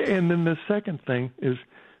 And then the second thing is,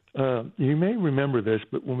 you may remember this,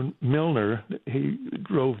 but when Milner, he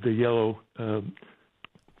drove the yellow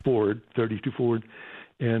Ford, 32 Ford,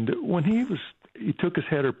 and when he took his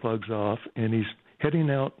header plugs off and he's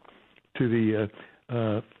heading out to the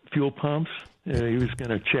fuel pumps. He was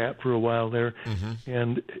going to chat for a while there.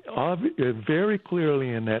 And very clearly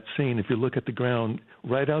in that scene, if you look at the ground,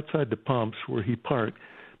 right outside the pumps where he parked,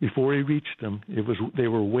 before he reached them, they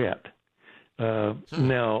were wet.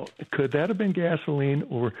 Now, could that have been gasoline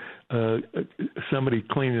or somebody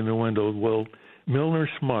cleaning the windows? Well,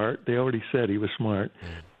 Milner's smart. They already said he was smart,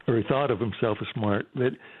 or he thought of himself as smart.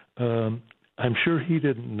 But I'm sure he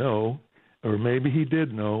didn't know, or maybe he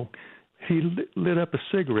did know. He lit up a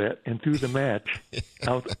cigarette and threw the match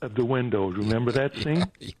out of the window. Remember that scene?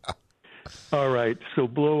 Yeah. All right. So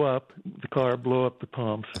blow up the car, blow up the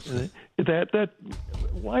pumps.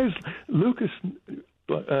 Why is Lucas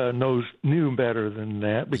knew better than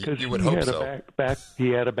that? Because you would hope so. He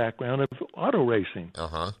had a background of auto racing.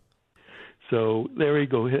 So there you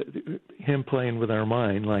go, him playing with our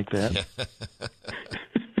mind like that.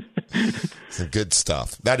 Some good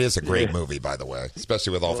stuff. That is a great movie, by the way,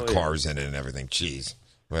 especially with all the cars in it and everything. Jeez,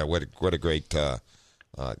 well, what a great part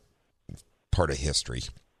of history.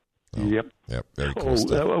 Oh, yep. Very cool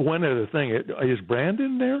stuff. One other thing, is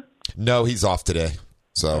Brandon there? No, he's off today.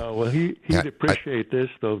 So well, he'd appreciate this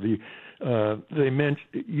though. They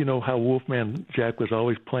mentioned, you know, how Wolfman Jack was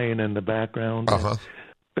always playing in the background.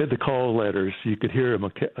 The call letters, you could hear him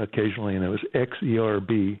occasionally, and it was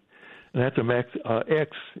XERB. And that's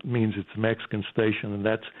X means it's a Mexican station, and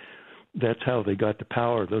that's how they got the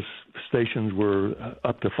power. Those stations were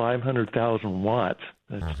up to 500,000 watts.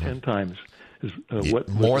 That's 10 times what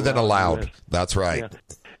more than allowed. That's right.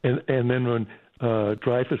 Yeah. And then when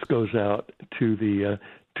Dreyfus goes out to the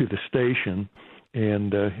station,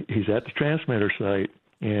 and he's at the transmitter site,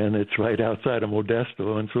 and it's right outside of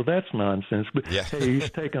Modesto, and so that's nonsense. But hey,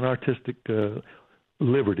 he's taking artistic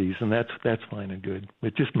liberties, and that's fine and good.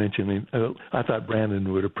 But just mentioning, I thought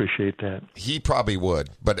Brandon would appreciate that. He probably would,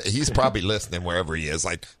 but he's probably listening wherever he is.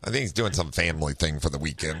 I think he's doing some family thing for the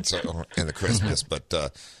weekend and the Christmas. But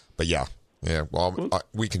yeah. Well,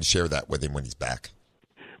 we can share that with him when he's back.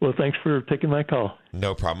 Well, thanks for taking my call.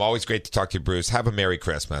 No problem. Always great to talk to you, Bruce. Have a Merry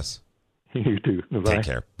Christmas. You too. Bye-bye. Take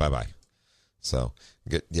care. Bye-bye. So,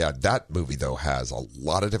 yeah, that movie, though, has a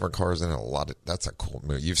lot of different cars in it. That's a cool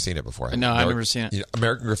movie. You've seen it before. No, I've never seen it.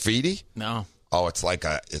 American Graffiti? No. Oh, it's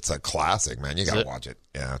a classic, man. You got to watch it.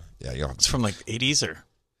 Yeah. It's from like 80s or?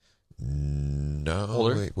 No.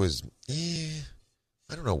 Older? It was,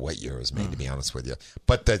 I don't know what year it was made, to be honest with you.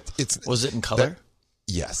 But was it in color?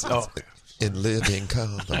 Yes. In living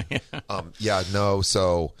color.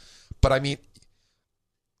 But I mean,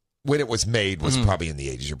 when it was made was probably in the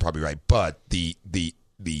 80s. You're probably right. But the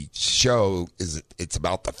show it's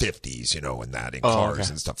about the 50s, in cars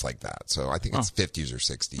and stuff like that. So I think it's 50s or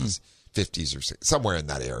 60s, 50s or 60s, somewhere in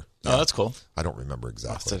that era. Yeah. Oh, that's cool. I don't remember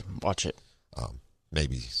exactly. I'll have to watch it.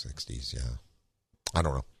 Maybe 60s. Yeah, I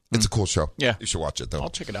don't know. It's a cool show. Yeah, you should watch it though. I'll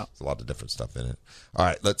check it out. There's a lot of different stuff in it. All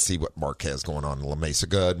right, let's see what Mark has going on in La Mesa.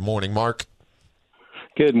 Good morning, Mark.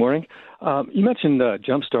 Good morning. You mentioned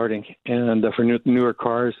jump starting and for newer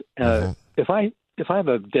cars. If I have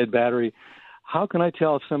a dead battery, how can I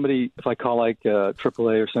tell if I call like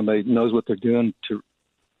AAA or somebody knows what they're doing to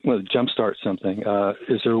jump start something,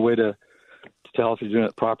 is there a way to tell if you're doing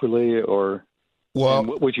it properly, or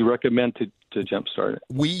what would you recommend to jump start it?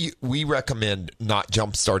 We recommend not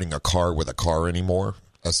jump starting a car with a car anymore,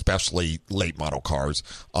 especially late model cars.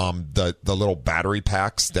 The little battery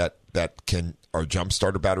packs that are jump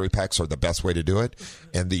starter battery packs are the best way to do it.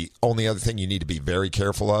 And the only other thing you need to be very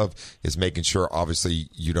careful of is making sure, obviously,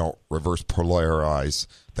 you don't reverse polarize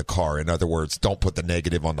the car. In other words, don't put the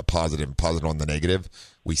negative on the positive and positive on the negative.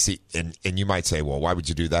 We see, and you might say, well, why would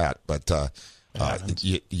you do that? But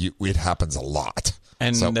it happens a lot.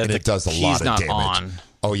 And it does a lot of damage. On.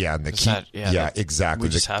 Oh, yeah, and the key. Exactly. We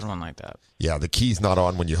just had one like that. Yeah, the key's not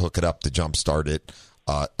on when you hook it up to jump start it.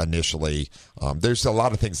 Initially, there's a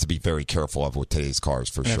lot of things to be very careful of with today's cars,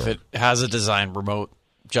 for sure. If it has a design remote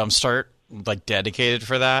jump start, like dedicated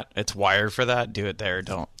for that, it's wired for that, do it there.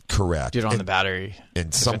 Don't correct. Do it on the battery.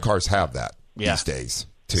 And some cars have that these days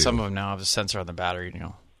too. Some of them now have a sensor on the battery.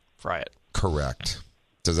 Fry it. Correct.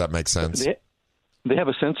 Does that make sense? They have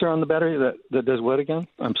a sensor on the battery that does what again?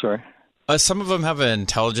 I'm sorry. Some of them have an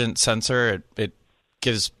intelligent sensor. It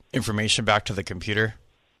gives information back to the computer.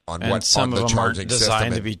 Some of them aren't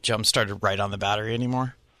designed to be jump started right on the battery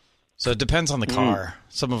anymore. So it depends on the car.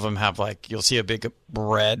 Some of them have you'll see a big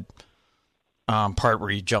red part where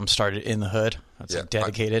you jump start it in the hood. That's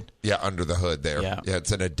dedicated. Under the hood there. Yeah,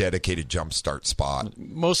 it's in a dedicated jump start spot.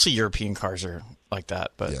 Mostly European cars are like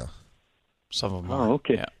that, but some of them are. Oh,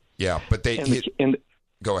 okay. Yeah, but they...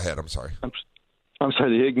 go ahead, I'm sorry. I'm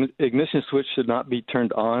sorry, the ignition switch should not be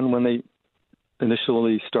turned on when they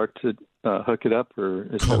initially start to hook it up, or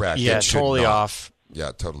is correct? Totally off.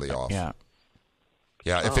 Yeah, totally off. Yeah.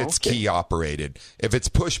 If it's key operated, if it's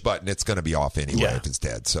push button, it's going to be off anyway if it's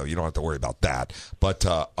dead. So you don't have to worry about that. But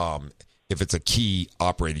if it's a key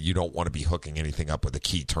operated, you don't want to be hooking anything up with the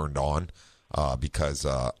key turned on because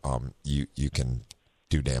you can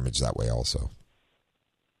do damage that way also.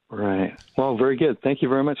 Right. Well, very good. Thank you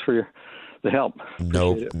very much for the help.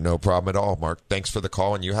 No problem at all, Mark. Thanks for the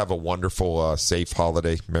call, and you have a wonderful, safe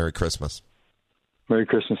holiday. Merry Christmas. Merry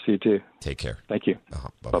Christmas to you, too. Take care. Thank you.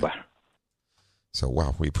 Bye-bye. So,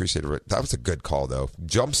 wow, we appreciate it. That was a good call, though.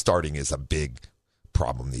 Jump starting is a big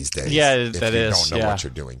problem these days. Yeah, if that you is. don't know what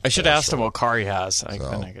you're doing. I should have asked him what car he has.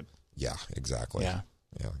 Yeah, exactly. Yeah.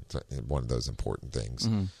 It's one of those important things.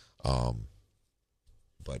 Mm-hmm.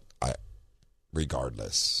 But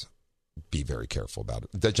regardless, be very careful about it.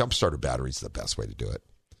 The jump starter battery is the best way to do it.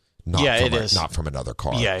 It is. Not from another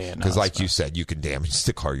car. Because like you said, you can damage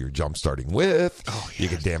the car you're jump starting with. You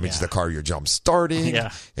can damage the car you're jump starting.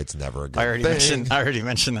 Yeah. It's never a good thing. I already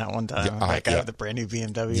mentioned that one time. I got the brand new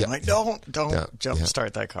BMW. I'm like, don't jump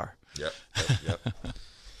start that car.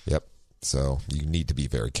 Yep. So you need to be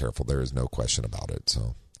very careful. There is no question about it.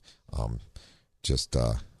 So just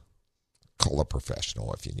call a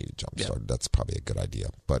professional if you need a jump start. That's probably a good idea.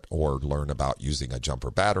 Or learn about using a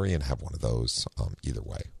jumper battery and have one of those either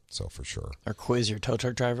way. So for sure. Or quiz your tow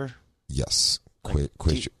truck driver? Yes.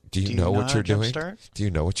 Quiz. Do you know what you're doing? Do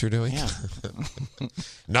you know what you're doing? Yeah.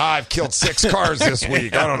 I've killed 6 cars this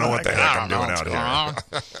week. I don't know what the heck I'm doing out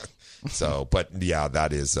here. So,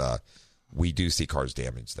 that is, we do see cars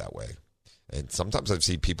damaged that way. And sometimes I've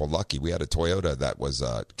seen people lucky. We had a Toyota that was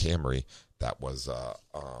Camry that was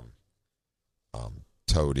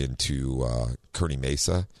towed into Kearney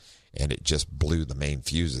Mesa, and it just blew the main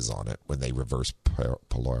fuses on it when they reversed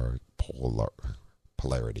polarity.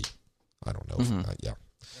 I don't know. I know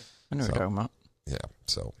what you're talking about. Yeah.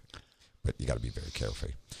 So, but you got to be very careful.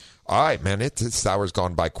 All right, man. This hour's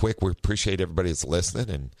gone by quick. We appreciate everybody that's listening,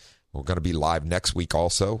 and we're going to be live next week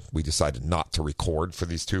also. We decided not to record for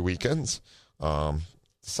these 2 weekends.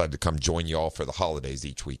 Decided to come join you all for the holidays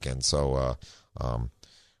each weekend. So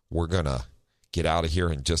we're going to get out of here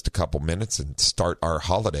in just a couple minutes and start our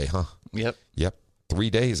holiday, huh? Yep. 3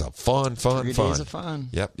 days of fun. 3 days of fun.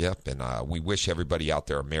 Yep. And we wish everybody out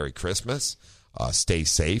there a Merry Christmas. Stay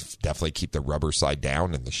safe. Definitely keep the rubber side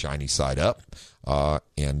down and the shiny side up.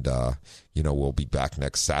 And we'll be back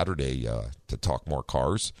next Saturday to talk more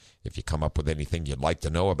cars. If you come up with anything you'd like to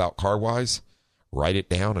know about CarWise, write it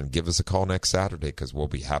down and give us a call next Saturday because we'll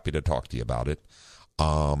be happy to talk to you about it.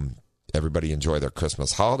 Everybody enjoy their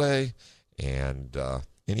Christmas holiday. And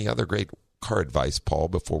any other great car advice, Paul,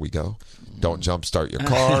 before we go? Don't jump start your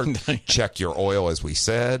car. Check your oil, as we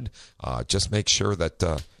said. Just make sure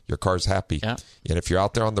that your car's happy. Yeah. And if you're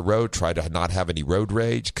out there on the road, try to not have any road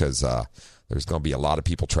rage because there's going to be a lot of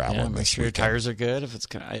people traveling. Yeah, make sure your tires are good. If it's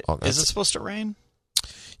is it supposed to rain?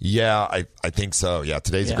 Yeah, I think so. Yeah,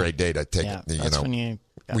 today's a great day to take it.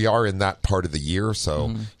 We are in that part of the year,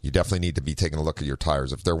 so you definitely need to be taking a look at your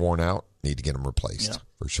tires. If they're worn out, need to get them replaced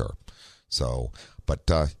for sure. So, But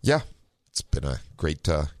yeah, it's been a great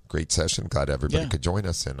session. Glad everybody could join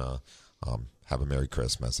us, and have a Merry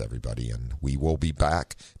Christmas, everybody. And we will be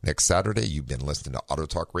back next Saturday. You've been listening to Auto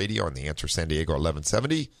Talk Radio on the Answer San Diego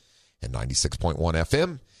 1170 and 96.1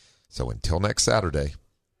 FM. So until next Saturday,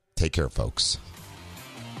 take care, folks.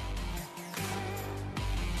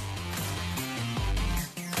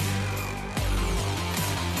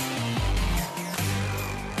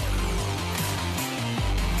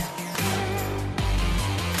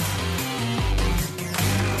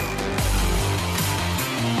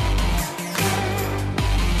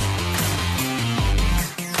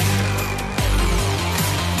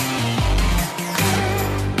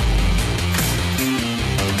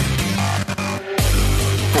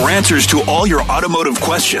 For answers to all your automotive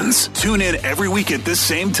questions, tune in every week at this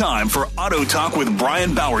same time for Auto Talk with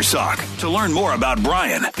Brian Bowersock. To learn more about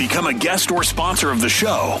Brian, become a guest or sponsor of the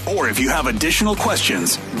show, or if you have additional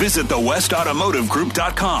questions, visit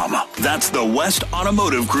thewestautomotivegroup.com. That's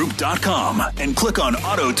thewestautomotivegroup.com and click on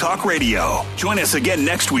Auto Talk Radio. Join us again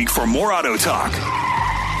next week for more Auto Talk.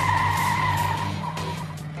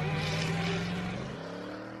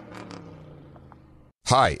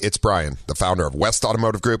 Hi, it's Brian, the founder of West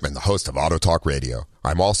Automotive Group and the host of Auto Talk Radio.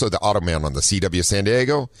 I'm also the Automan on the CW San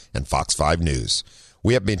Diego and Fox 5 News.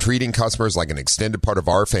 We have been treating customers like an extended part of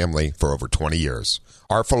our family for over 20 years.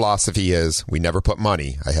 Our philosophy is we never put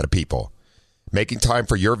money ahead of people. Making time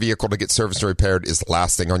for your vehicle to get serviced and repaired is the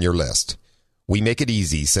last thing on your list. We make it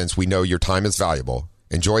easy since we know your time is valuable.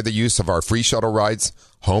 Enjoy the use of our free shuttle rides,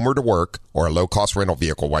 home or to work, or a low-cost rental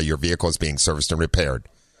vehicle while your vehicle is being serviced and repaired.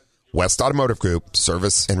 West Automotive Group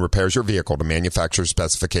service and repairs your vehicle to manufacturer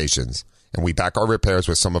specifications, and we back our repairs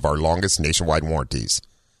with some of our longest nationwide warranties.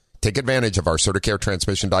 Take advantage of our CertiCare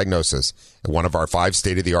transmission diagnosis at one of our 5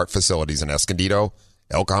 state-of-the-art facilities in Escondido,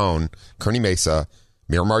 El Cajon, Kearney Mesa,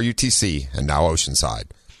 Miramar UTC, and now Oceanside.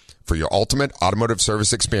 For your ultimate automotive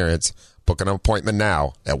service experience, book an appointment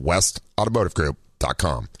now at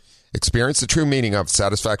westautomotivegroup.com. Experience the true meaning of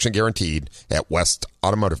satisfaction guaranteed at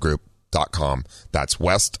westautomotivegroup.com. That's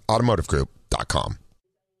westautomotivegroup.com.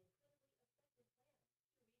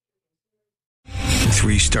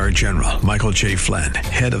 3-star General Michael J. Flynn,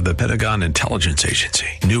 head of the Pentagon Intelligence Agency,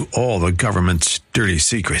 knew all the government's dirty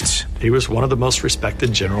secrets. He was one of the most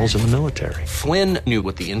respected generals in the military. Flynn knew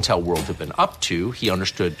what the intel world had been up to. He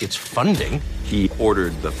understood its funding. He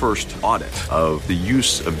ordered the first audit of the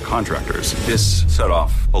use of contractors. This set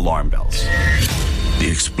off alarm bells. The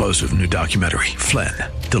explosive new documentary, Flynn,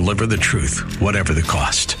 Deliver the Truth, Whatever the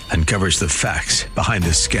Cost, uncovers the facts behind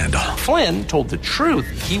this scandal. Flynn told the truth.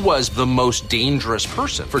 He was the most dangerous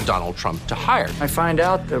person for Donald Trump to hire. I find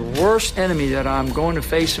out the worst enemy that I'm going to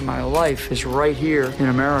face in my life is right here in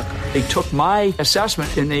America. They took my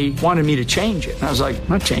assessment and they wanted me to change it. And I was like, I'm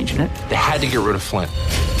not changing it. They had to get rid of Flynn.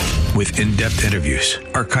 With in-depth interviews,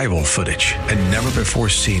 archival footage, and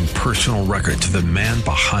never-before-seen personal records of the man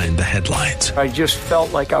behind the headlines. I just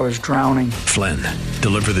felt like I was drowning. Flynn,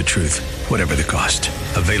 Deliver the Truth, Whatever the Cost.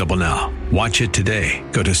 Available now. Watch it today.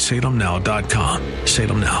 Go to salemnow.com.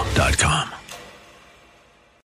 salemnow.com.